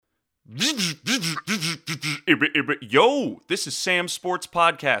Yo, this is Sam's Sports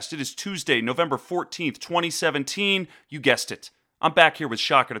Podcast. It is Tuesday, November 14th, 2017. You guessed it. I'm back here with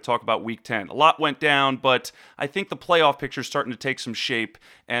Shaka to talk about Week 10. A lot went down, but I think the playoff picture is starting to take some shape.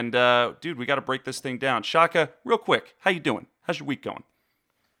 And, dude, we got to break this thing down. Shaka, real quick, how you doing? How's your week going?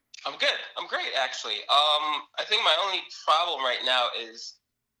 I'm good. I'm great, actually. I think my only problem right now is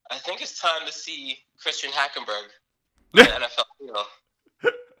I think it's time to see Christian Hackenberg on the NFL field.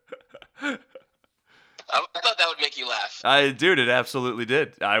 I thought that would make you laugh. Dude, it absolutely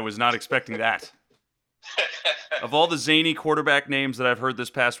did. I was not expecting that. Of all the zany quarterback names that I've heard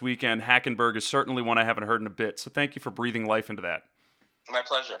this past weekend, Hackenberg is certainly one I haven't heard in a bit. So thank you for breathing life into that. My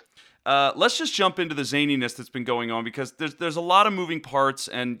pleasure. Let's just jump into the zaniness that's been going on because there's a lot of moving parts,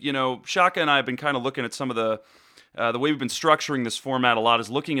 and you know, Shaka and I have been kind of looking at some of the way we've been structuring this format a lot is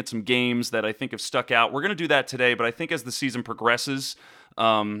looking at some games that I think have stuck out. We're going to do that today, but I think as the season progresses,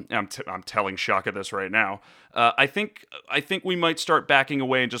 I'm telling Shaka this right now. I think we might start backing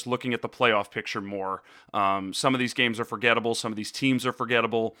away and just looking at the playoff picture more. Some of these games are forgettable. Some of these teams are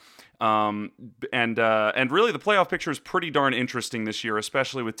forgettable. And really the playoff picture is pretty darn interesting this year,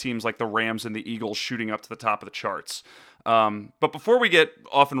 especially with teams like the Rams and the Eagles shooting up to the top of the charts. But before we get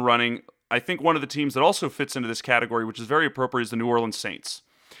off and running, I think one of the teams that also fits into this category, which is very appropriate, is the New Orleans Saints.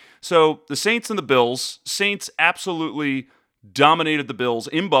 So the Saints and the Bills. Saints absolutely dominated the Bills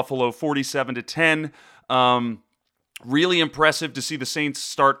in Buffalo, 47-10. Really impressive to see the Saints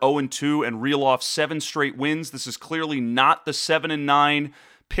start 0-2 and reel off 7 straight wins. This is clearly not the 7-9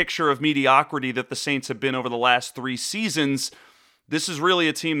 picture of mediocrity that the Saints have been over the last 3 seasons. This is really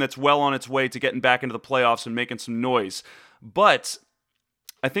a team that's well on its way to getting back into the playoffs and making some noise. But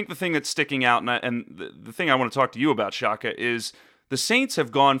I think the thing that's sticking out, and the thing I want to talk to you about, Shaka, is the Saints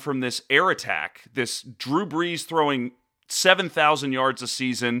have gone from this air attack, this Drew Brees throwing 7,000 yards a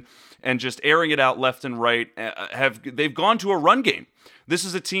season and just airing it out left and right. They've gone to a run game. This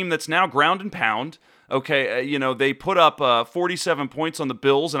is a team that's now ground and pound. Okay, they put up 47 points on the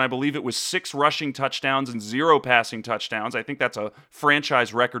Bills, and I believe it was 6 rushing touchdowns and 0 passing touchdowns. I think that's a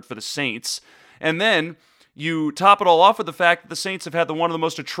franchise record for the Saints. And then you top it all off with the fact that the Saints have had one of the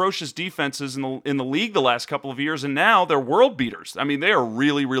most atrocious defenses in the league the last couple of years, and now they're world beaters. I mean, they are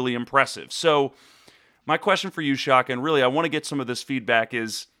really, really impressive. So my question for you, Shaka, and really I want to get some of this feedback,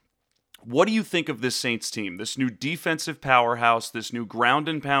 is what do you think of this Saints team, this new defensive powerhouse, this new ground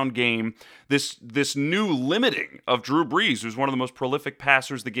and pound game, this new limiting of Drew Brees, who's one of the most prolific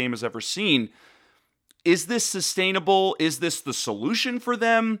passers the game has ever seen? Is this sustainable? Is this the solution for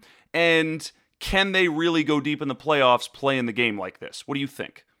them? And can they really go deep in the playoffs playing the game like this? What do you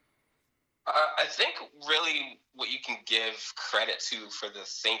think? I think really what you can give credit to for the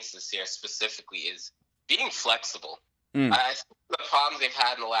Saints this year specifically is being flexible. I think the problems they've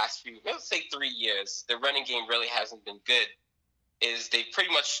had in the last let's say 3 years, their running game really hasn't been good, is they've pretty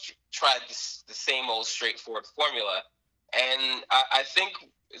much tried the same old straightforward formula. And I think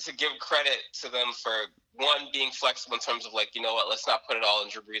to give credit to them for, one, being flexible in terms of like, you know what, let's not put it all in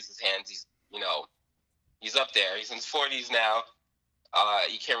Drew Brees' hands. He's up there. He's in his 40s now.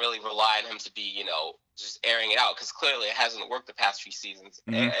 You can't really rely on him to be, just airing it out, because clearly it hasn't worked the past few seasons.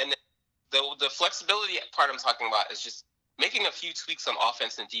 Mm-hmm. And the flexibility part I'm talking about is just making a few tweaks on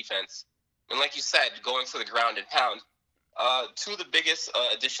offense and defense. And like you said, going for the ground and pound. 2 of the biggest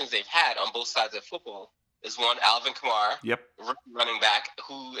additions they've had on both sides of football is, one, Alvin Kamara, running back,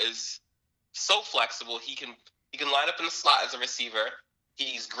 who is so flexible. He can line up in the slot as a receiver.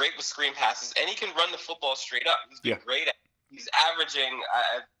 He's great with screen passes, and he can run the football straight up. He's been great at it. He's averaging,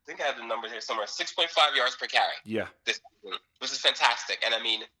 I think I have the numbers here somewhere, 6.5 yards per carry. Yeah. This season, which is fantastic. And I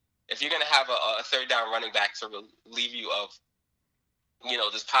mean, if you're going to have a third down running back to relieve you of,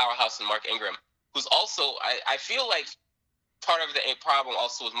 this powerhouse in Mark Ingram, who's also, I feel like part of the problem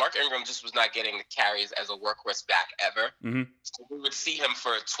also was Mark Ingram just was not getting the carries as a workhorse back ever. Mm-hmm. So we would see him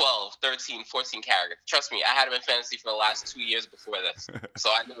for 12, 13, 14 carries. Trust me, I had him in fantasy for the last 2 years before this. So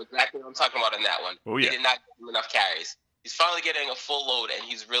I know exactly what I'm talking about in that one. Oh, yeah. He did not give him enough carries. He's finally getting a full load, and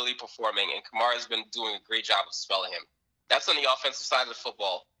he's really performing, and Kamara's been doing a great job of spelling him. That's on the offensive side of the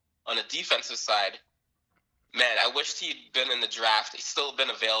football. On the defensive side, man, I wished he'd been in the draft. He's still been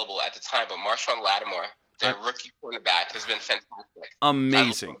available at the time, but Marshawn Lattimore, their rookie cornerback, has been fantastic.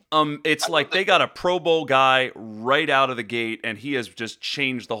 Amazing. It's like they got a Pro Bowl guy right out of the gate, and he has just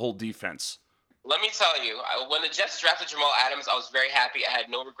changed the whole defense. Let me tell you, when the Jets drafted Jamal Adams, I was very happy. I had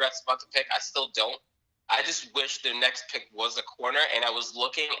no regrets about the pick. I still don't. I just wish their next pick was a corner, and I was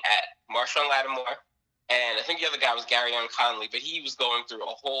looking at Marshawn Lattimore, and I think the other guy was Gary Conley, but he was going through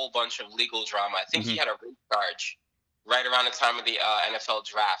a whole bunch of legal drama. I think he had a rape charge right around the time of the NFL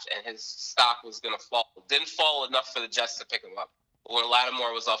draft, and his stock was going to fall. Didn't fall enough for the Jets to pick him up. But when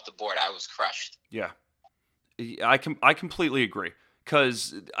Lattimore was off the board, I was crushed. Yeah, I completely agree.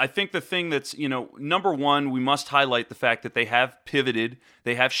 Because I think the thing that's, number one, we must highlight the fact that they have pivoted,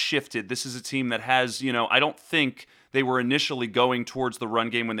 they have shifted. This is a team that has, I don't think they were initially going towards the run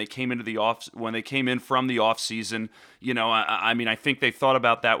game when they came in from the offseason. I think they thought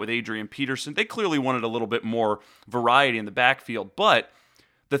about that with Adrian Peterson. They clearly wanted a little bit more variety in the backfield, but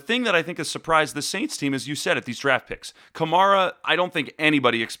the thing that I think has surprised the Saints team, as you said, at these draft picks. Kamara, I don't think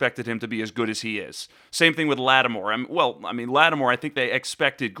anybody expected him to be as good as he is. Same thing with Lattimore. Lattimore, I think they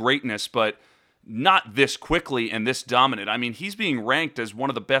expected greatness, but not this quickly and this dominant. He's being ranked as one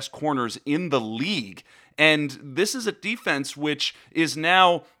of the best corners in the league. And this is a defense which is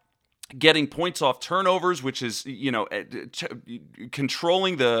now getting points off turnovers, which is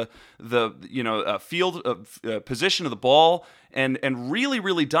controlling the field position of the ball and really,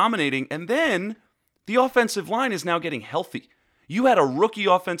 really dominating. And then the offensive line is now getting healthy. You had a rookie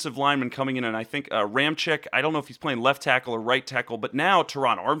offensive lineman coming in, and I think Ramczyk, I don't know if he's playing left tackle or right tackle, but now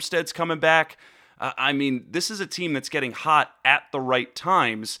Teron Armstead's coming back. This is a team that's getting hot at the right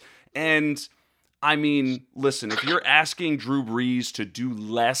times. And listen, if you're asking Drew Brees to do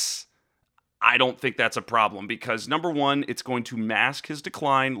less, I don't think that's a problem because, number one, it's going to mask his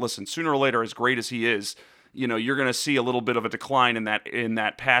decline. Listen, sooner or later, as great as he is, you're going to see a little bit of a decline in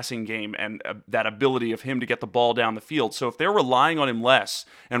that passing game and that ability of him to get the ball down the field. So if they're relying on him less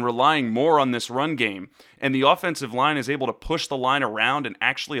and relying more on this run game, and the offensive line is able to push the line around and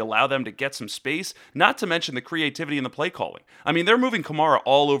actually allow them to get some space, not to mention the creativity in the play calling. They're moving Kamara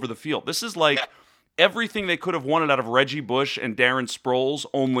all over the field. This is like everything they could have wanted out of Reggie Bush and Darren Sproles,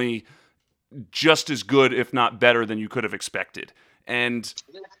 only just as good, if not better, than you could have expected. And,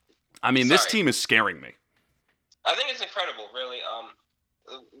 this team is scaring me. I think it's incredible, really.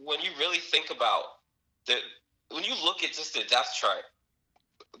 When you really think about when you look at just the depth chart,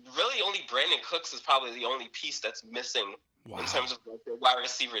 really only Brandon Cooks is probably the only piece that's missing in terms of the wide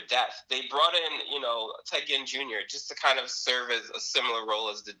receiver depth. They brought in, Ted Ginn Jr. just to kind of serve as a similar role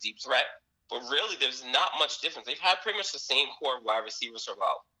as the deep threat. But really, there's not much difference. They've had pretty much the same core of wide receivers for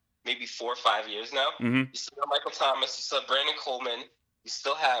about maybe 4 or 5 years now. Mm-hmm. You still have Michael Thomas. You still have Brandon Coleman. You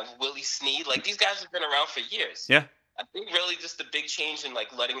still have Willie Snead. These guys have been around for years. Yeah. I think really just the big change in,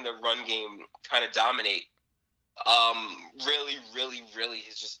 letting the run game kind of dominate really, really, really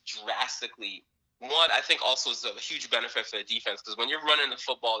has just drastically – one, I think also is a huge benefit for the defense because when you're running the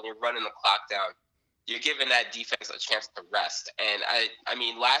football and you're running the clock down, you're giving that defense a chance to rest. And,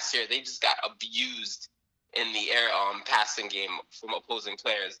 last year they just got abused in the air passing game from opposing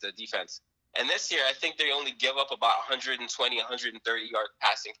players, the defense. And this year, I think they only give up about 120, 130 yard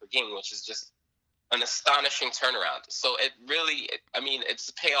passing per game, which is just an astonishing turnaround. So it really, it's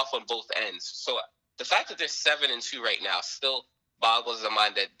a payoff on both ends. So the fact that they're 7-2 right now still boggles the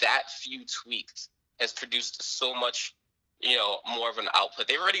mind that few tweaks has produced so much, more of an output.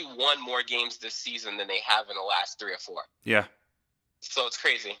 They've already won more games this season than they have in the last 3 or 4. Yeah. So it's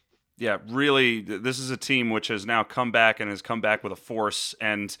crazy. Yeah, really, this is a team which has now come back and has come back with a force.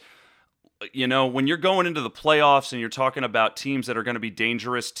 And when you're going into the playoffs and you're talking about teams that are going to be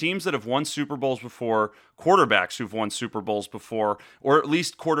dangerous, teams that have won Super Bowls before, quarterbacks who've won Super Bowls before, or at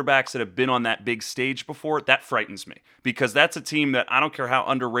least quarterbacks that have been on that big stage before, that frightens me. Because that's a team that I don't care how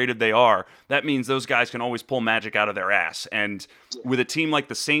underrated they are, that means those guys can always pull magic out of their ass. And with a team like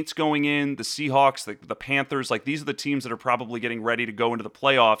the Saints going in, the Seahawks, the Panthers, these are the teams that are probably getting ready to go into the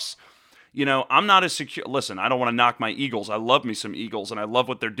playoffs. I'm not as secure. Listen, I don't want to knock my Eagles. I love me some Eagles, and I love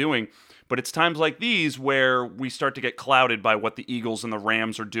what they're doing. But it's times like these where we start to get clouded by what the Eagles and the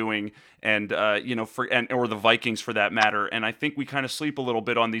Rams are doing, and or the Vikings for that matter. And I think we kind of sleep a little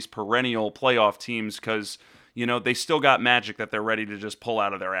bit on these perennial playoff teams because they still got magic that they're ready to just pull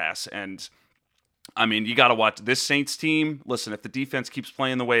out of their ass. And you got to watch this Saints team. Listen, if the defense keeps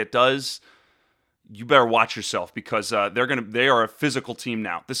playing the way it does, you better watch yourself because they are a physical team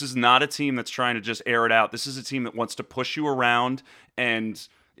now. This is not a team that's trying to just air it out. This is a team that wants to push you around, and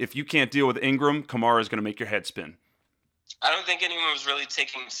if you can't deal with Ingram, Kamara is going to make your head spin. I don't think anyone was really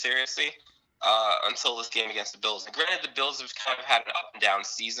taking him seriously until this game against the Bills. And granted, the Bills have kind of had an up and down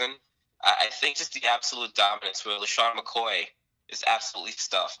season. I think just the absolute dominance where LaShawn McCoy is absolutely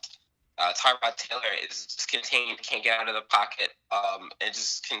stuffed. Tyrod Taylor is just contained, can't get out of the pocket, and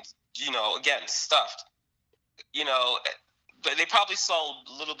just again, stuffed. But they probably saw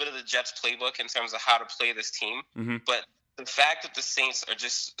a little bit of the Jets playbook in terms of how to play this team. Mm-hmm. But the fact that the Saints are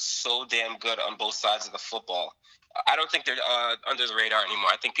just so damn good on both sides of the football, I don't think they're under the radar anymore.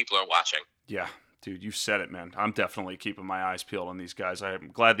 I think people are watching. Yeah, Dude, you said it, man. I'm definitely keeping my eyes peeled on these guys. I'm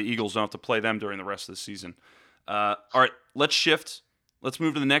glad the Eagles don't have to play them during the rest of the season. All right, let's shift. Let's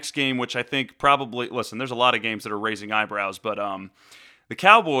move to the next game, which I think probably, listen, there's a lot of games that are raising eyebrows, but the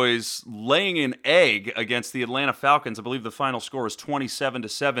Cowboys laying an egg against the Atlanta Falcons. I believe the final score is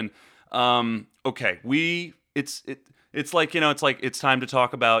 27-7. Okay, it's like, it's time to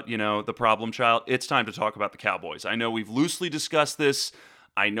talk about, the problem child. It's time to talk about the Cowboys. I know we've loosely discussed this.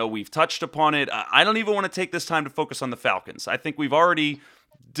 I know we've touched upon it. I don't even want to take this time to focus on the Falcons. I think we've already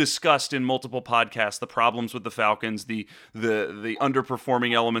discussed in multiple podcasts the problems with the Falcons, the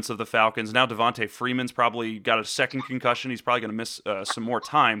underperforming elements of the Falcons. Now Devontae Freeman's probably got a second concussion. He's probably going to miss some more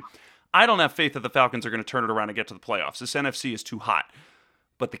time. I don't have faith that the Falcons are going to turn it around and get to the playoffs. This NFC is too hot.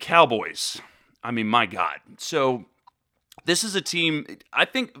 But the Cowboys, I mean, my God. So this is a team, I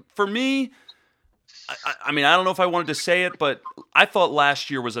think, for me, I mean, I don't know if I wanted to say it, but I thought last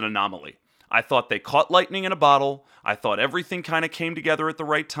year was an anomaly. I thought they caught lightning in a bottle. I thought everything kind of came together at the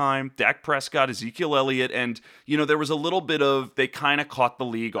right time. Dak Prescott, Ezekiel Elliott, and, there was a little bit of, they kind of caught the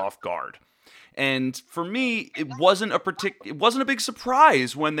league off guard. And for me, it wasn't a big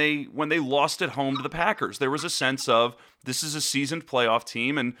surprise when they lost at home to the Packers. There was a sense of, this is a seasoned playoff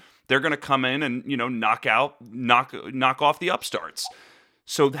team, and they're going to come in and, knock off the upstarts.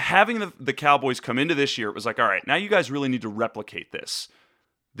 So having the Cowboys come into this year, it was like, all right, now you guys really need to replicate this.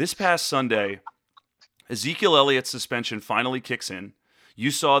 This past Sunday, Ezekiel Elliott's suspension finally kicks in.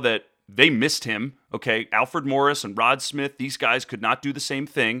 You saw that they missed him, okay? Alfred Morris and Rod Smith, these guys could not do the same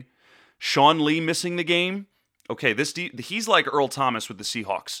thing. Sean Lee missing the game. Okay, he's like Earl Thomas with the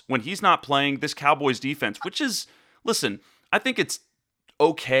Seahawks. When he's not playing, this Cowboys defense, which is, listen, I think it's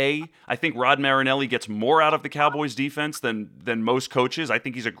okay. I think Rod Marinelli gets more out of the Cowboys defense than most coaches. I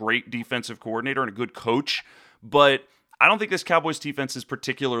think he's a great defensive coordinator and a good coach, but I don't think this Cowboys defense is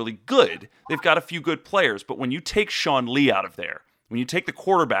particularly good. They've got a few good players, but when you take Sean Lee out of there, when you take the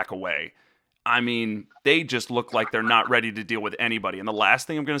quarterback away, I mean, they just look like they're not ready to deal with anybody. And the last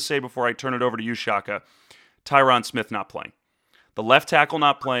thing I'm going to say before I turn it over to you, Shaka, Tyron Smith not playing. The left tackle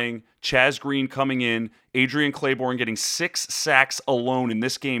not playing, Chaz Green coming in, Adrian Claiborne getting 6 sacks alone in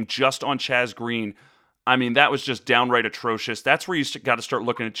this game just on Chaz Green. I mean, that was just downright atrocious. That's where you got to start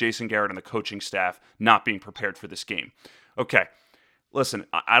looking at Jason Garrett and the coaching staff not being prepared for this game. Okay, listen,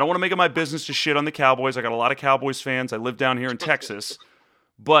 I don't want to make it my business to shit on the Cowboys. I got a lot of Cowboys fans. I live down here in Texas.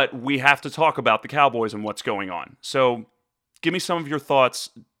 But we have to talk about the Cowboys and what's going on. So give me some of your thoughts.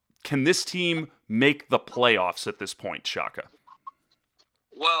 Can this team make the playoffs at this point, Shaka?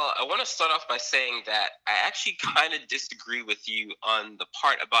 Well, I want to start off by saying that I actually kind of disagree with you on the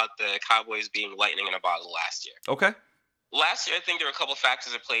part about the Cowboys being lightning in a bottle last year. Okay. Last year, I think there were a couple of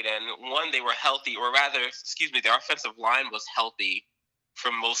factors that played in. One, they were healthy, or rather, their offensive line was healthy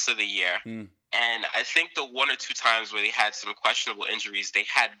for most of the year. And I think the 1 or 2 times where they had some questionable injuries, they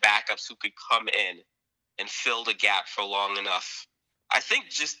had backups who could come in and fill the gap for long enough. I think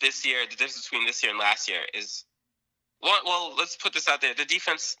just this year, the difference between this year and last year is, well, let's put this out there. The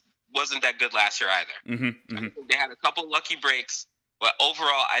defense wasn't that good last year either. They had a couple lucky breaks, but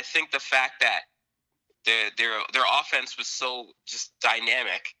overall, I think the fact that their offense was so just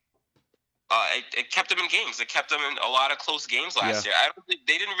dynamic, it kept them in games. It kept them in a lot of close games last year. I don't think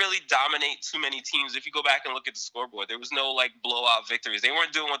they didn't really dominate too many teams. If you go back and look at the scoreboard, there was no blowout victories. They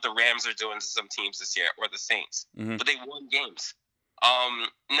weren't doing what the Rams are doing to some teams this year, or the Saints, but they won games.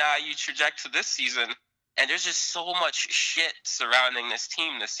 Now you traject to this season, and there's just so much shit surrounding this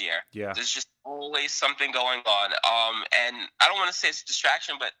team this year. Yeah. There's just always something going on. And I don't want to say it's a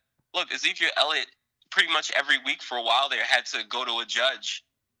distraction, but look, Ezekiel Elliott pretty much every week for a while there had to go to a judge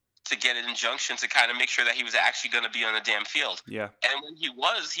to get an injunction to kind of make sure that he was actually going to be on the damn field. Yeah. And when he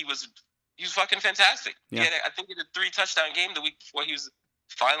was fucking fantastic. Yeah. I think he did a 3-touchdown game the week before he was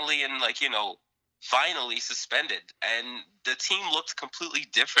finally finally suspended. And the team looked completely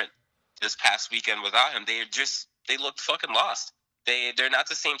different this past weekend without him. They looked fucking lost. They're not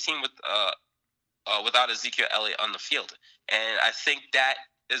the same team without Ezekiel Elliott on the field. And I think that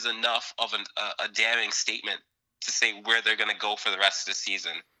is enough of a damning statement to say where they're going to go for the rest of the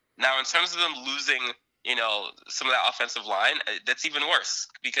season. Now, in terms of them losing, some of that offensive line, that's even worse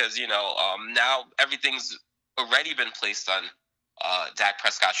because, now everything's already been placed on Dak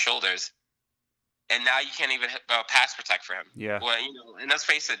Prescott's shoulders. And now you can't even pass protect for him. Yeah. Well, and let's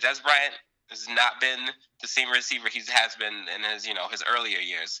face it, Dez Bryant has not been the same receiver he has been in his earlier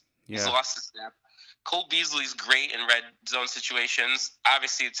years. Yeah. He's lost his step. Cole Beasley's great in red zone situations.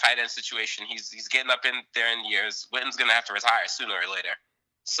 Obviously, the tight end situation, he's getting up in there in years. Witten's going to have to retire sooner or later.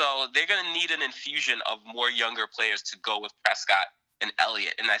 So they're going to need an infusion of more younger players to go with Prescott and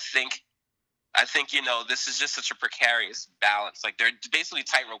Elliott. And I think I think, this is just such a precarious balance. Like, they're basically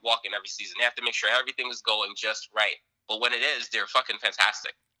tightrope walking every season. They have to make sure everything is going just right. But when it is, they're fucking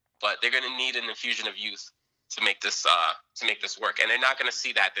fantastic. But they're going to need an infusion of youth to make this work, and they're not going to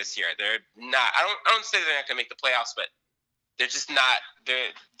see that this year. They're not. I don't say they're not going to make the playoffs, but they're just not.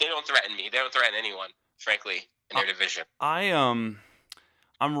 They don't threaten me. They don't threaten anyone, frankly, in their division. I'm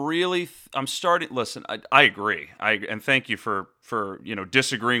starting. Listen, I agree. And thank you for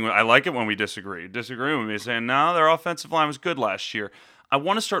disagreeing. I like it when we disagree. Disagreeing with me, saying no, their offensive line was good last year. I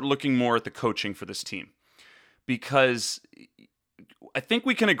want to start looking more at the coaching for this team, because I think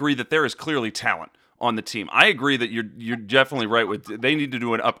we can agree that there is clearly talent on the team. I agree that you're definitely right with they need to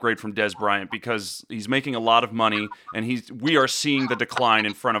do an upgrade from Dez Bryant, because he's making a lot of money and we are seeing the decline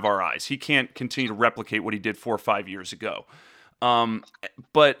in front of our eyes. He can't continue to replicate what he did 4 or 5 years ago.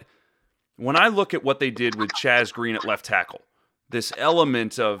 But when I look at what they did with Chaz Green at left tackle, this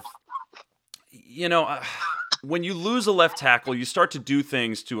element of, when you lose a left tackle, you start to do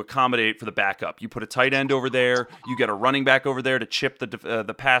things to accommodate for the backup. You put a tight end over there, you get a running back over there to chip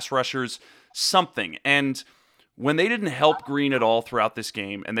the pass rushers, something. And when they didn't help Green at all throughout this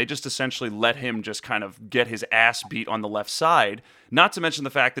game, and they just essentially let him just kind of get his ass beat on the left side, not to mention the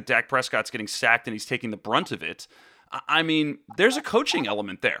fact that Dak Prescott's getting sacked and he's taking the brunt of it, I mean, there's a coaching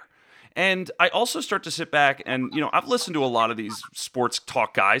element there. And I also start to sit back and, I've listened to a lot of these sports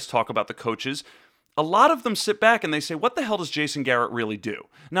talk guys talk about the coaches. A lot of them sit back and they say, what the hell does Jason Garrett really do?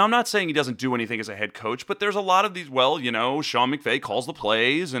 Now, I'm not saying he doesn't do anything as a head coach, but there's a lot of these, Sean McVay calls the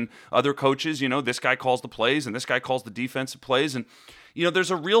plays, and other coaches, this guy calls the plays, and this guy calls the defensive plays. And,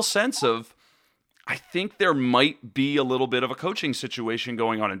 there's a real sense of, I think there might be a little bit of a coaching situation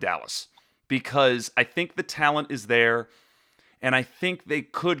going on in Dallas, because I think the talent is there, and I think they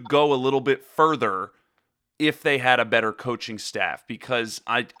could go a little bit further if they had a better coaching staff, because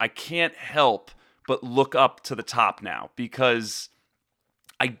I can't help but look up to the top now, because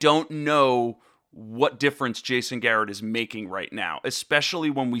I don't know what difference Jason Garrett is making right now, especially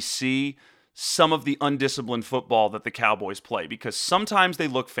when we see some of the undisciplined football that the Cowboys play, because sometimes they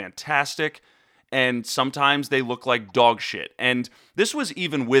look fantastic and sometimes they look like dog shit. And this was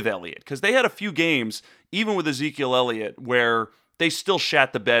even with Elliott, because they had a few games, even with Ezekiel Elliott, where they still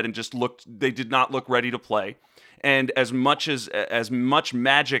shat the bed and they did not look ready to play. And as much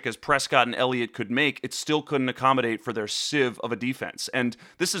magic as Prescott and Elliott could make, it still couldn't accommodate for their sieve of a defense. And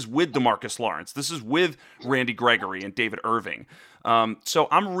this is with DeMarcus Lawrence. This is with Randy Gregory and David Irving. So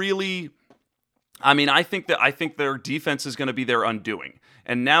I think their defense is going to be their undoing.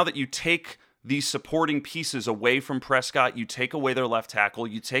 And now that you take these supporting pieces away from Prescott, you take away their left tackle,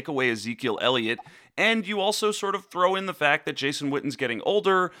 you take away Ezekiel Elliott, and you also sort of throw in the fact that Jason Witten's getting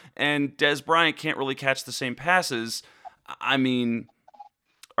older and Dez Bryant can't really catch the same passes. I mean,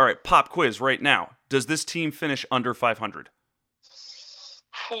 all right, pop quiz right now. Does this team finish under 500?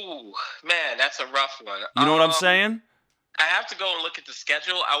 Ooh, man, that's a rough one. You know what I'm saying? I have to go and look at the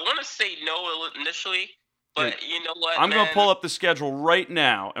schedule. I want to say no initially, but you know what? I'm going to pull up the schedule right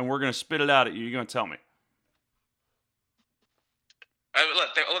now, and we're going to spit it out at you. You're going to tell me. Look,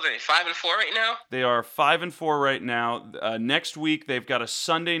 they're 5-4 right now? They are 5-4 right now. Next week, they've got a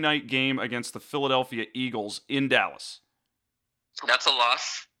Sunday night game against the Philadelphia Eagles in Dallas. That's a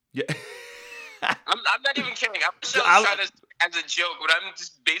loss. Yeah. I'm not even kidding. I'm just trying to as a joke, but I'm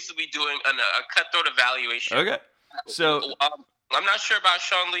just basically doing a cutthroat evaluation. Okay. So I'm not sure about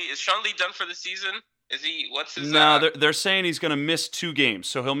Sean Lee. Is Sean Lee done for the season? Is he? What's his? No, they're saying he's going to miss 2 games.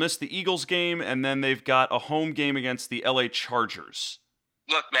 So he'll miss the Eagles game, and then they've got a home game against the LA Chargers.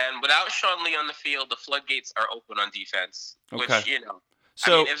 Look, man, without Sean Lee on the field, the floodgates are open on defense. Okay. Which,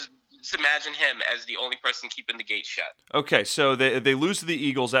 so just imagine him as the only person keeping the gate shut. Okay, so they lose to the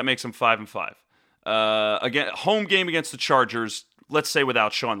Eagles. That makes them 5-5. Again, home game against the Chargers. Let's say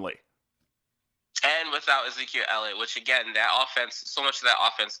without Sean Lee. And without Ezekiel Elliott, which again, so much of that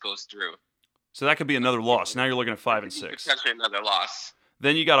offense goes through. So that could be another loss. Now you're looking at 5-6. Potentially another loss.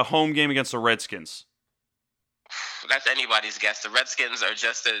 Then you got a home game against the Redskins. That's anybody's guess. The Redskins are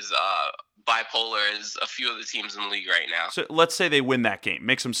just as bipolar as a few of the teams in the league right now. So let's say they win that game.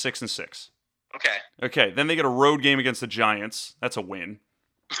 Makes them 6-6. Okay. Okay, then they get a road game against the Giants. That's a win.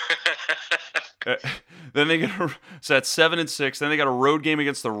 Then they get so that's 7-6. Then they got a road game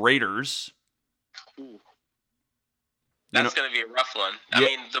against the Raiders. Ooh. That's going to be a rough one. I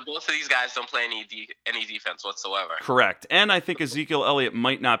mean, both of these guys don't play any defense whatsoever. Correct. And I think Ezekiel Elliott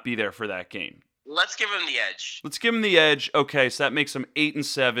might not be there for that game. Let's give him the edge. Okay, so that makes them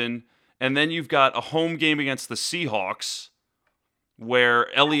 8-7. And then you've got a home game against the Seahawks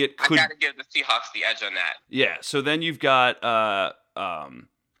where Elliott could... I got to give the Seahawks the edge on that. Yeah, so then you've got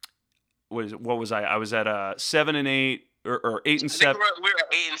what was I? I was at 7-8 or 8-7. We were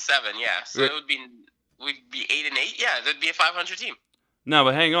at 8-7, yeah. So we'd be 8-8. Yeah, that'd be a 500 team. No,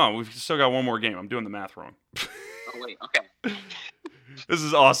 but hang on, we've still got one more game. I'm doing the math wrong. Oh wait, okay. This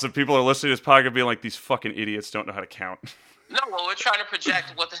is awesome. People are listening to this podcast being like, these fucking idiots don't know how to count. No, well, we're trying to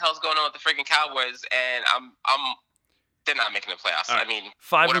project what the hell's going on with the freaking Cowboys, and they're not making the playoffs. Right. I mean,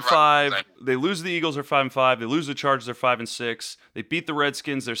 5-5. They lose to the Eagles, they're 5-5. They lose the Chargers, they're 5-6. They beat the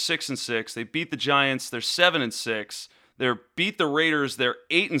Redskins, they're 6-6. They beat the Giants, they're 7-6. They beat the Raiders, they're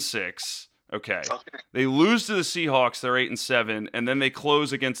 8-6. Okay. They lose to the Seahawks, they're 8-7, and then they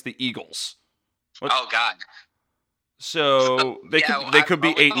close against the Eagles. Oh God. So they could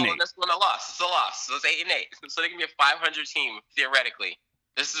be 8-8. That's one a loss. It's a loss. So it's 8-8. So they can be a 500 team theoretically.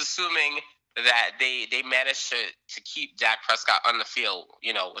 This is assuming that they managed to keep Dak Prescott on the field,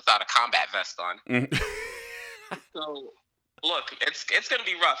 without a combat vest on. So look, it's gonna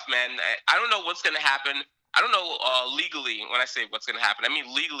be rough, man. I don't know what's gonna happen. I don't know legally when I say what's gonna happen. I mean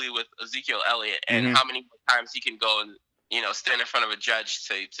legally with Ezekiel Elliott and how many times he can go and stand in front of a judge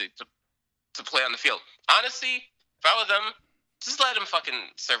to play on the field. Honestly, if I was them, just let him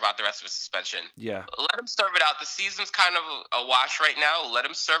fucking serve out the rest of his suspension. Yeah. Let him serve it out. The season's kind of a wash right now. Let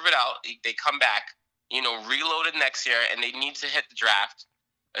him serve it out. They come back, reloaded next year, and they need to hit the draft,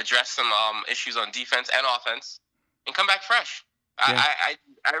 address some issues on defense and offense, and come back fresh. Yeah.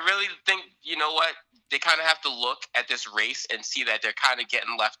 I really think, you know what, they kind of have to look at this race and see that they're kind of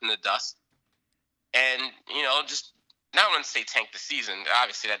getting left in the dust. And, just not want to say tank the season.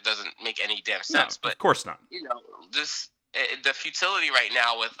 Obviously, that doesn't make any damn sense. No, but of course not. Just the futility right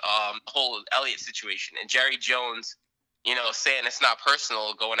now with the whole Elliott situation and Jerry Jones, saying it's not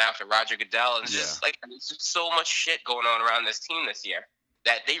personal, going after Roger Goodell, and just there's just so much shit going on around this team this year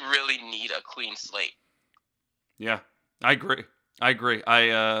that they really need a clean slate. Yeah, I agree.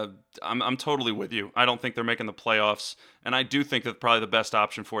 I'm totally with you. I don't think they're making the playoffs, and I do think that probably the best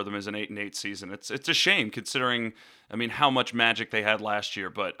option for them is an 8-8 season. It's a shame considering, how much magic they had last year,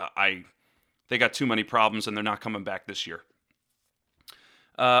 but they got too many problems and they're not coming back this year.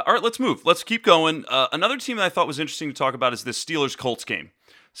 All right, let's move. Let's keep going. Another team that I thought was interesting to talk about is this Steelers-Colts game.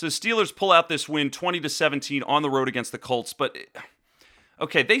 So the Steelers pull out this win 20-17 on the road against the Colts, but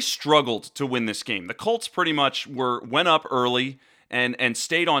okay, they struggled to win this game. The Colts pretty much went up early and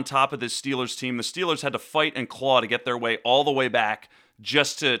stayed on top of this Steelers team. The Steelers had to fight and claw to get their way all the way back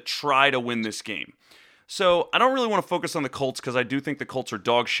just to try to win this game. So I don't really want to focus on the Colts because I do think the Colts are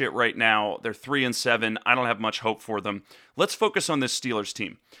dog shit right now. They're 3-7. I don't have much hope for them. Let's focus on this Steelers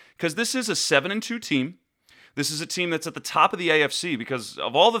team because this is a 7-2 team. This is a team that's at the top of the AFC because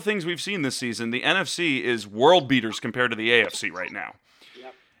of all the things we've seen this season, the NFC is world beaters compared to the AFC right now.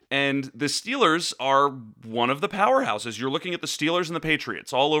 And the Steelers are one of the powerhouses. You're looking at the Steelers and the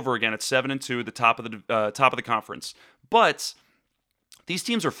Patriots all over again at 7-2 at the top of the conference. But these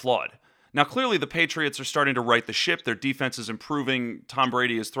teams are flawed. Now, clearly, the Patriots are starting to right the ship. Their defense is improving. Tom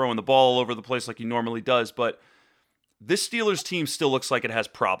Brady is throwing the ball all over the place like he normally does. But this Steelers team still looks like it has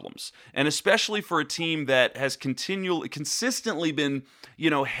problems. And especially for a team that has consistently been,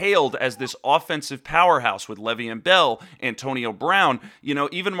 hailed as this offensive powerhouse with Le'Veon Bell, Antonio Brown,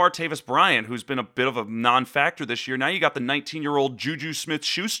 even Martavis Bryant, who's been a bit of a non-factor this year. Now you got the 19-year-old Juju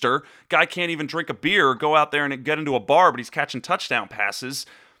Smith-Schuster. Guy can't even drink a beer or go out there and get into a bar, but he's catching touchdown passes.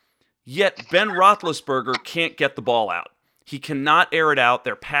 Yet Ben Roethlisberger can't get the ball out. He cannot air it out.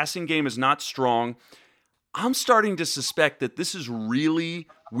 Their passing game is not strong. I'm starting to suspect that this is we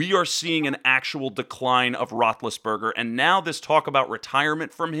are seeing an actual decline of Roethlisberger, and now this talk about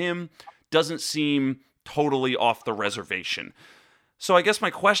retirement from him doesn't seem totally off the reservation. So I guess my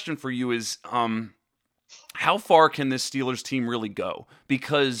question for you is, how far can this Steelers team really go?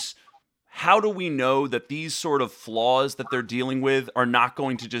 Because how do we know that these sort of flaws that they're dealing with are not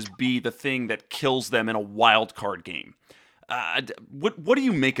going to just be the thing that kills them in a wild card game? What do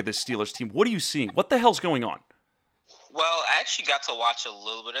you make of this Steelers team? What are you seeing? What the hell's going on? Well, I actually got to watch a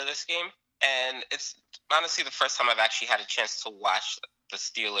little bit of this game, and it's honestly the first time I've actually had a chance to watch the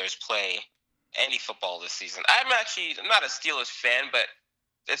Steelers play any football this season. I'm not a Steelers fan, but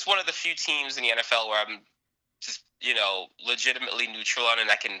it's one of the few teams in the NFL where I'm just, legitimately neutral on,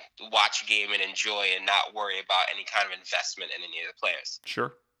 and I can watch a game and enjoy and not worry about any kind of investment in any of the players.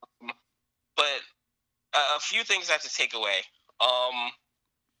 Sure. But a few things I have to take away.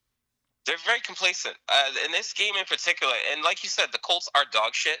 They're very complacent. In this game in particular, and like you said, the Colts are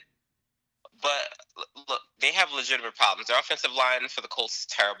dog shit. But look, they have legitimate problems. Their offensive line for the Colts is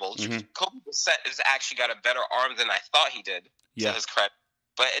terrible. Kobe Brissett has actually got a better arm than I thought he did, to his credit.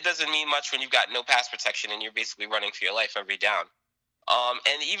 But it doesn't mean much when you've got no pass protection and you're basically running for your life every down.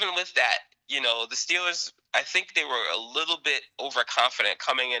 And even with that, the Steelers, I think they were a little bit overconfident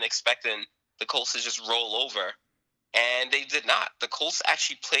coming in expecting the Colts to just roll over. And they did not. The Colts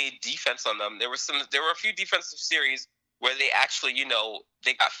actually played defense on them. There were a few defensive series where they actually,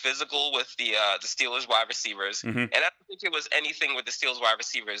 they got physical with the Steelers wide receivers. Mm-hmm. And I don't think it was anything with the Steelers wide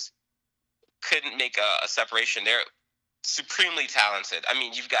receivers couldn't make a separation. They're supremely talented. I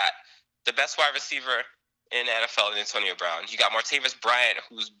mean, you've got the best wide receiver in the NFL in Antonio Brown. You got Martavis Bryant,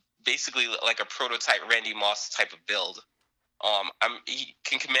 who's basically like a prototype Randy Moss type of build. He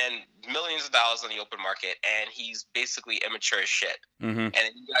can command millions of dollars on the open market, and he's basically immature as shit. Mm-hmm.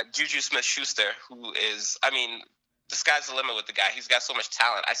 And you got Juju Smith-Schuster, who is, the sky's the limit with the guy. He's got so much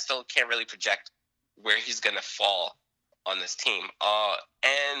talent. I still can't really project where he's going to fall on this team.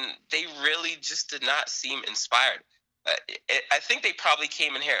 And they really just did not seem inspired. I think they probably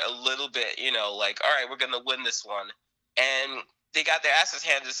came in here a little bit, like, all right, we're going to win this one. And they got their asses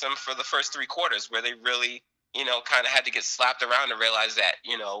handed to them for the first 3 quarters, where they really, kind of had to get slapped around to realize that,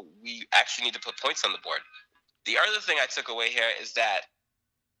 we actually need to put points on the board. The other thing I took away here is that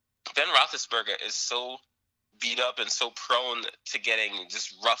Ben Roethlisberger is so beat up and so prone to getting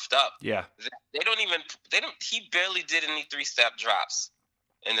just roughed up. Yeah. He barely did any 3-step drops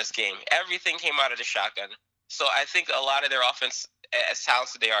in this game. Everything came out of the shotgun. So I think a lot of their offense, as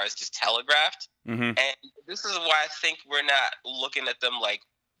talented they are, is just telegraphed. Mm-hmm. And this is why I think we're not looking at them like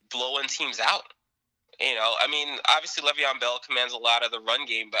blowing teams out. Obviously Le'Veon Bell commands a lot of the run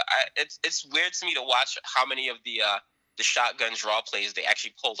game, but it's weird to me to watch how many of the shotgun draw plays they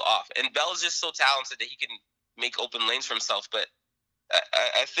actually pulled off. And Bell is just so talented that he can make open lanes for himself. But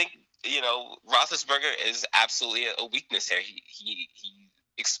I think, Roethlisberger is absolutely a weakness here. He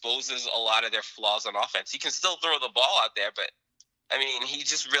exposes a lot of their flaws on offense. He can still throw the ball out there, but he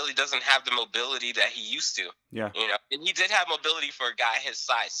just really doesn't have the mobility that he used to. Yeah. And he did have mobility for a guy his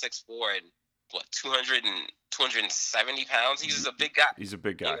size, 6'4", and 270 pounds. He's a big guy. He's a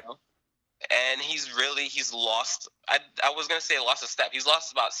big guy. And he's lost. I was gonna say lost a step. He's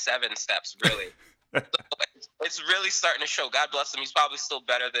lost about 7 steps, really. So it's really starting to show. God bless him. He's probably still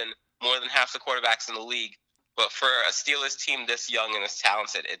better than more than half the quarterbacks in the league. But for a Steelers team this young and this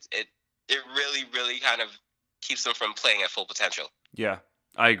talented, it really, really kind of keeps them from playing at full potential. Yeah,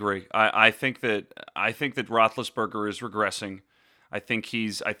 I agree. I think that Roethlisberger is regressing. I think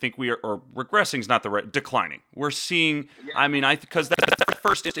regressing is not the right, declining. We're seeing, because that's the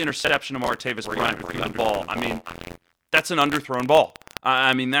first interception of Martavis Bryant with the ball. That's an underthrown ball.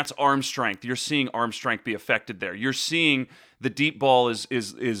 That's arm strength. You're seeing arm strength be affected there. You're seeing the deep ball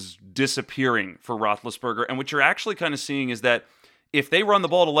is disappearing for Roethlisberger. And what you're actually kind of seeing is that if they run the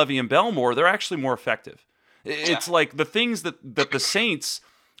ball to Le'Veon Bell more, they're actually more effective. It's like the things that the Saints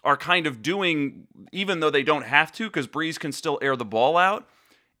are kind of doing, even though they don't have to, because Breeze can still air the ball out.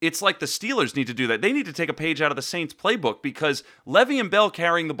 It's like the Steelers need to do that. They need to take a page out of the Saints playbook, because Le'Veon Bell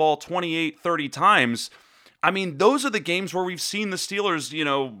carrying the ball 28, 30 times, those are the games where we've seen the Steelers,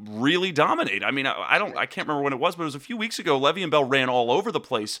 really dominate. I can't remember when it was, but it was a few weeks ago. Le'Veon Bell ran all over the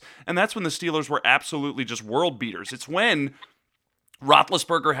place, and that's when the Steelers were absolutely just world beaters. It's when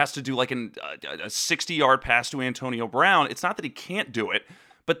Roethlisberger has to do like a 60-yard pass to Antonio Brown. It's not that he can't do it,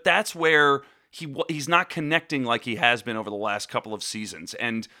 but that's where he's not connecting like he has been over the last couple of seasons.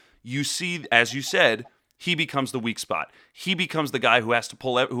 And you see, as you said, he becomes the weak spot. He becomes the guy who has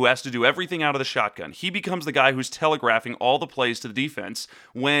to do everything out of the shotgun. He becomes the guy who's telegraphing all the plays to the defense,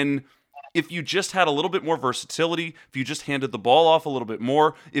 when if you just had a little bit more versatility, if you just handed the ball off a little bit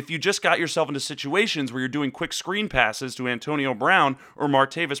more, if you just got yourself into situations where you're doing quick screen passes to Antonio Brown or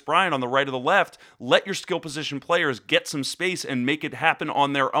Martavis Bryant on the right or the left, let your skill position players get some space and make it happen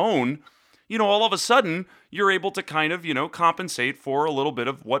on their own, all of a sudden you're able to kind of, compensate for a little bit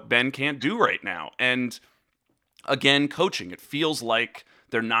of what Ben can't do right now. And again, coaching, it feels like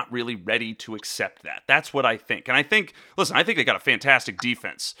they're not really ready to accept that. That's what I think. And I think they got a fantastic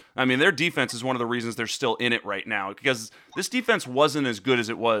defense. Their defense is one of the reasons they're still in it right now, because this defense wasn't as good as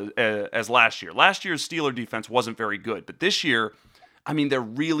it was as last year. Last year's Steeler defense wasn't very good, but this year, they're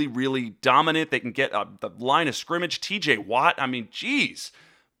really, really dominant. They can get the line of scrimmage. TJ Watt, geez.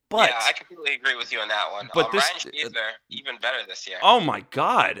 But, yeah, I completely agree with you on that one. But Ryan Shazier, even better this year. Oh my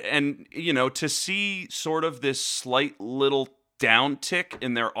God. And, to see sort of this slight little downtick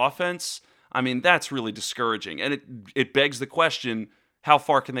in their offense, that's really discouraging. And it begs the question, how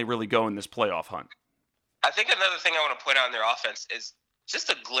far can they really go in this playoff hunt? I think another thing I want to point out in their offense is just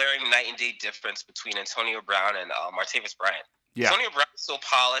a glaring night and day difference between Antonio Brown and Martavis Bryant. Yeah. Antonio Brown is so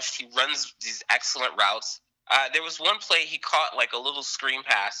polished. He runs these excellent routes. There was one play he caught like a little screen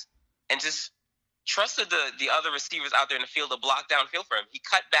pass and just trusted the other receivers out there in the field to block downfield for him. He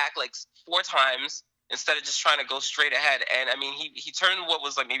cut back like 4 times instead of just trying to go straight ahead. And I mean, he turned what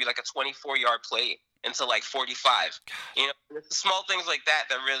was like maybe like a 24-yard play into like 45. You know, it's the small things like that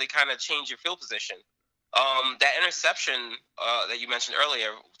that really kind of change your field position. That interception that you mentioned earlier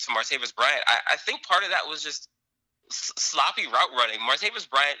to Martavis Bryant, I think part of that was just sloppy route running. Martavis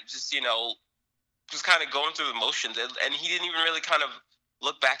Bryant just, you know, just kind of going through the motions, and he didn't even really kind of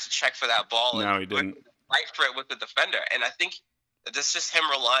look back to check for that ball. No, he didn't. Fight for it with the defender. And I think that's just him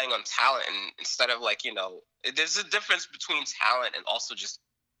relying on talent, and instead of like, you know, there's a difference between talent and also just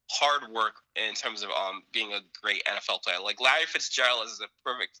hard work in terms of being a great NFL player. Like Larry Fitzgerald is a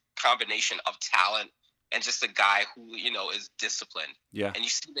perfect combination of talent and just a guy who, you know, is disciplined. Yeah. And you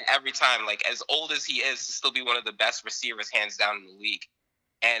see that every time, like as old as he is, to still be one of the best receivers hands down in the league.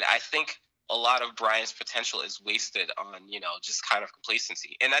 And I think a lot of Bryant's potential is wasted on, you know, just kind of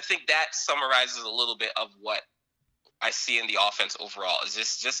complacency. And I think that summarizes a little bit of what I see in the offense overall, is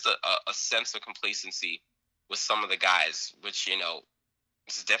just a sense of complacency with some of the guys, which, you know,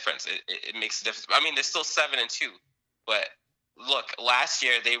 it's a difference. It makes a difference. I mean, they're still 7-2, but look, last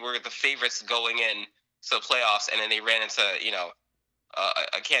year they were the favorites going in to the playoffs, and then they ran into, you know,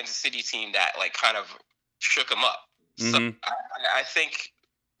 a Kansas City team that like kind of shook them up. Mm-hmm. So I think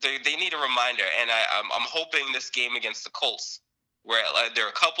they need a reminder, and I'm hoping this game against the Colts, where there are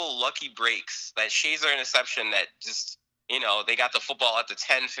a couple lucky breaks, that Shazier interception that just, you know, they got the football at the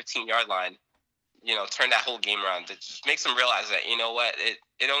 10, 15-yard line, you know, turn that whole game around. It just makes them realize that, you know what,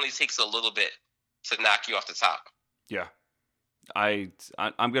 it only takes a little bit to knock you off the top. Yeah. I'm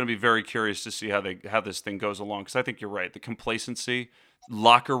going to be very curious to see how this thing goes along, because I think you're right. The complacency,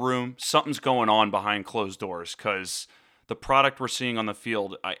 locker room, something's going on behind closed doors, because the product we're seeing on the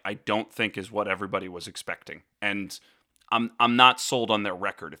field, I don't think is what everybody was expecting. And I'm not sold on their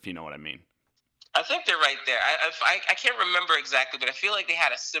record, if you know what I mean. I think they're right there. I can't remember exactly, but I feel like they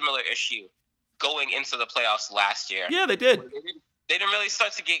had a similar issue going into the playoffs last year. Yeah, they did. They didn't really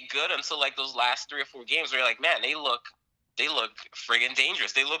start to get good until like those last 3 or 4 games where you're like, man, they look friggin'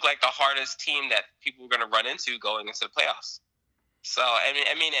 dangerous. They look like the hardest team that people were going to run into going into the playoffs. So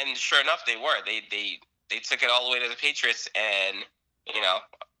I mean, and sure enough, they were. They took it all the way to the Patriots, and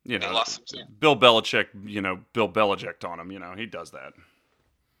they lost. Bill Belichick, Bill Belichick on him. He does that.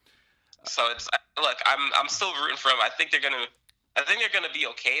 So look, I'm still rooting for them. I think they're gonna be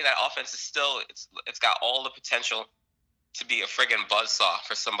okay. That offense is still it's got all the potential to be a friggin' buzzsaw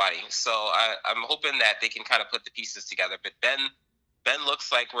for somebody. So I'm hoping that they can kind of put the pieces together. But Ben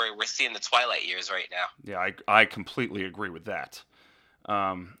looks like we're seeing the twilight years right now. Yeah, I completely agree with that.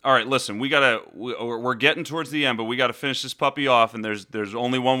 All right, listen, we're getting towards the end, but we got to finish this puppy off, and there's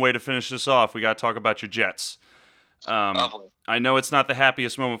only one way to finish this off. We got to talk about your Jets. I know it's not the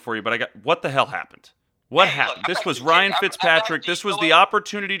happiest moment for you, but what the hell happened? What happened? This was Ryan Fitzpatrick. This was the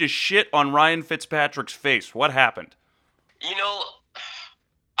opportunity to shit on Ryan Fitzpatrick's face. What happened?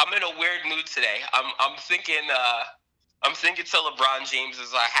 I'm in a weird mood today. I'm thinking to LeBron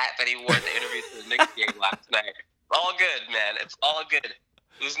James's hat that he wore at the interview to the Knicks game last night. All good, man. It's all good.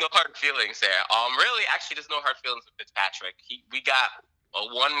 There's no hard feelings there. Really, actually, there's no hard feelings with Fitzpatrick. We got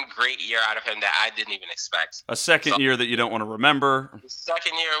one great year out of him that I didn't even expect. A second year that you don't want to remember. The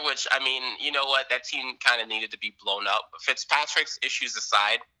second year, which, I mean, you know what? That team kind of needed to be blown up. Fitzpatrick's issues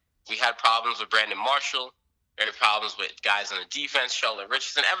aside, we had problems with Brandon Marshall. We had problems with guys on the defense, Sheldon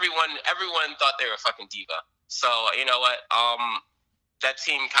Richardson. Everyone thought they were a fucking diva. So, you know what? That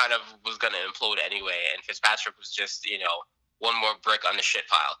team kind of was going to implode anyway, and Fitzpatrick was just, one more brick on the shit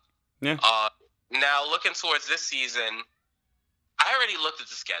pile. Yeah. Now, looking towards this season, I already looked at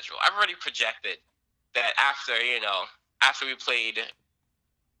the schedule. I've already projected that after we played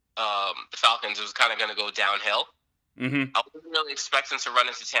the Falcons, it was kind of going to go downhill. Mm-hmm. I wasn't really expecting to run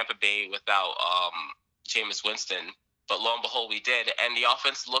into Tampa Bay without Jameis Winston, but lo and behold, we did, and the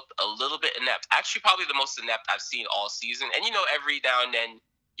offense looked a little bit inept. Actually, probably the most inept I've seen all season. And every now and then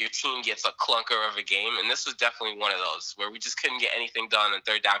your team gets a clunker of a game, and this was definitely one of those where we just couldn't get anything done on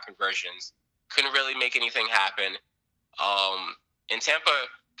third down conversions. Couldn't really make anything happen. And Tampa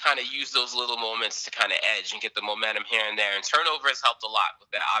kind of used those little moments to kind of edge and get the momentum here and there. And turnovers helped a lot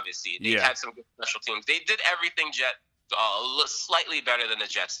with that, obviously. They had some good special teams. They did everything slightly better than the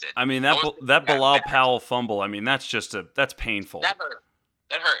Jets did. I mean, that Bilal Powell fumble, I mean, that's painful. That hurt.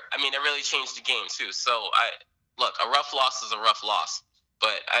 I mean, it really changed the game, too. So, a rough loss is a rough loss.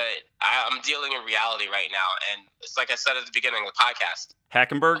 But I'm dealing in reality right now. And it's like I said at the beginning of the podcast.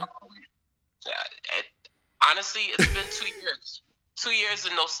 Hackenberg? Honestly, it's been 2 years. 2 years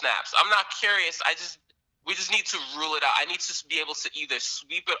and no snaps. I'm not curious. We just need to rule it out. I need to be able to either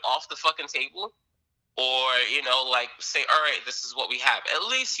sweep it off the fucking table or like say, all right, this is what we have. At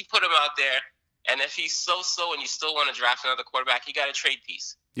least you put him out there, and if he's so and you still want to draft another quarterback, you got a trade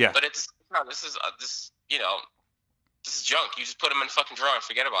piece. Yeah. But it's this is this is junk. You just put him in the fucking drawer and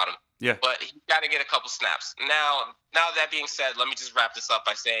forget about him. Yeah. But he got to get a couple snaps. Now that being said, let me just wrap this up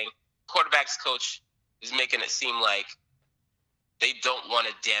by saying quarterback's coach is making it seem like they don't want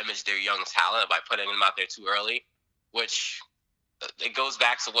to damage their young talent by putting them out there too early, which it goes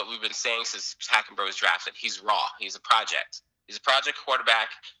back to what we've been saying since Hackenberg was drafted. He's raw. He's a project. He's a project quarterback.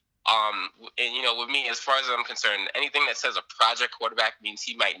 And with me, as far as I'm concerned, anything that says a project quarterback means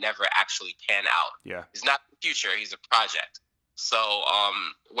he might never actually pan out. Yeah. He's not the future. He's a project. So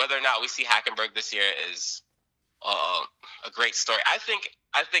whether or not we see Hackenberg this year is a great story. I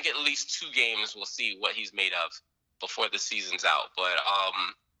think at least 2 games we'll see what he's made of before the season's out. But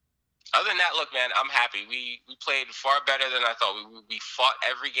other than that, look, man, I'm happy. We played far better than I thought. We fought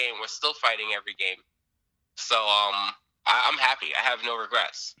every game. We're still fighting every game. So I'm happy. I have no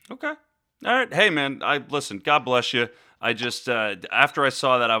regrets. Okay. All right. Hey, man, listen, God bless you. I just, after I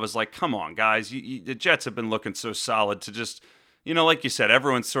saw that, I was like, come on, guys. The Jets have been looking so solid to just, like you said,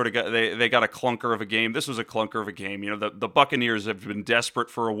 everyone's sort of got, they got a clunker of a game. This was a clunker of a game. The Buccaneers have been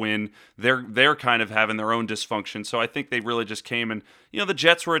desperate for a win. They're kind of having their own dysfunction. So I think they really just came and, the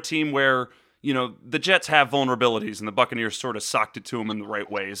Jets were a team where, the Jets have vulnerabilities and the Buccaneers sort of socked it to them in the right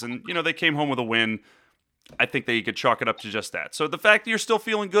ways. And, they came home with a win. I think that you could chalk it up to just that. So the fact that you're still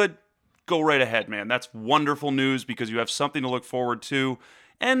feeling good, go right ahead, man. That's wonderful news because you have something to look forward to.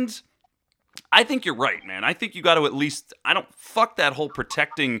 And I think you're right, man. I think you got to at least, fuck that whole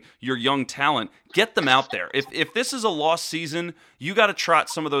protecting your young talent. Get them out there. If this is a lost season, you got to trot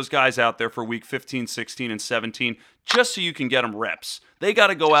some of those guys out there for week 15, 16, and 17 just so you can get them reps. They got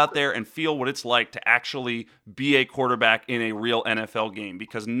to go out there and feel what it's like to actually be a quarterback in a real NFL game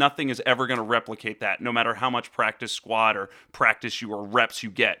because nothing is ever going to replicate that, no matter how much practice squad or practice you or reps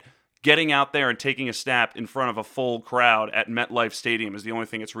you get. Getting out there and taking a snap in front of a full crowd at MetLife Stadium is the only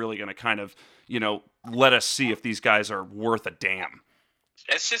thing that's really going to kind of, let us see if these guys are worth a damn.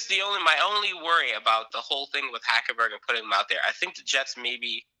 It's just my only worry about the whole thing with Hackenberg and putting him out there. I think the Jets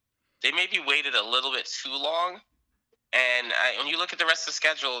maybe waited a little bit too long. And when you look at the rest of the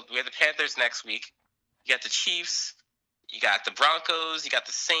schedule, we have the Panthers next week. You got the Chiefs. You got the Broncos, you got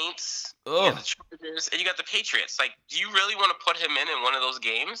the Saints, you got the Chargers, and you got the Patriots. Like, do you really want to put him in one of those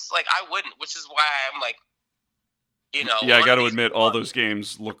games? Like, I wouldn't, which is why I'm like, Yeah, I got to admit, all those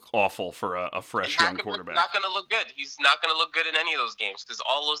games look awful for a fresh young quarterback. He's not going to look good. He's not going to look good in any of those games because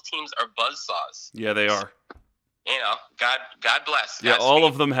all those teams are buzzsaws. Yeah, they are. God bless. Yeah, all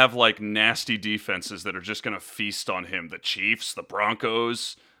of them have, like, nasty defenses that are just going to feast on him. The Chiefs, the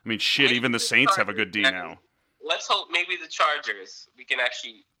Broncos. I mean, shit, even the Saints have a good D now. Let's hope maybe the Chargers, we can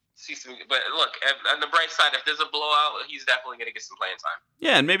actually see some. But look, on the bright side, if there's a blowout, he's definitely going to get some playing time.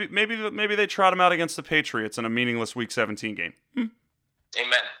 Yeah, and maybe they trot him out against the Patriots in a meaningless Week 17 game.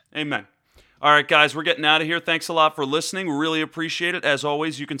 Amen. All right, guys, we're getting out of here. Thanks a lot for listening. We really appreciate it. As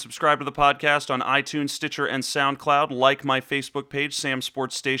always, you can subscribe to the podcast on iTunes, Stitcher, and SoundCloud. Like my Facebook page, Sam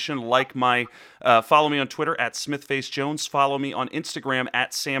Sports Station. Follow me on Twitter at SmithFaceJones. Follow me on Instagram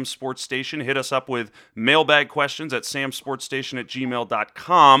at Sam Sports Station. Hit us up with mailbag questions at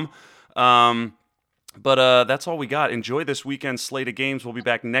samsportstation@gmail.com. But that's all we got. Enjoy this weekend's slate of games. We'll be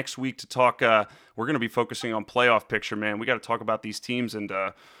back next week to talk. We're going to be focusing on playoff picture, man. We got to talk about these teams and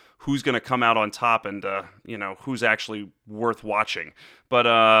who's going to come out on top and, who's actually worth watching.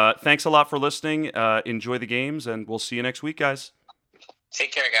 But thanks a lot for listening. Enjoy the games, and we'll see you next week, guys.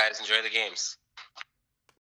 Take care, guys. Enjoy the games.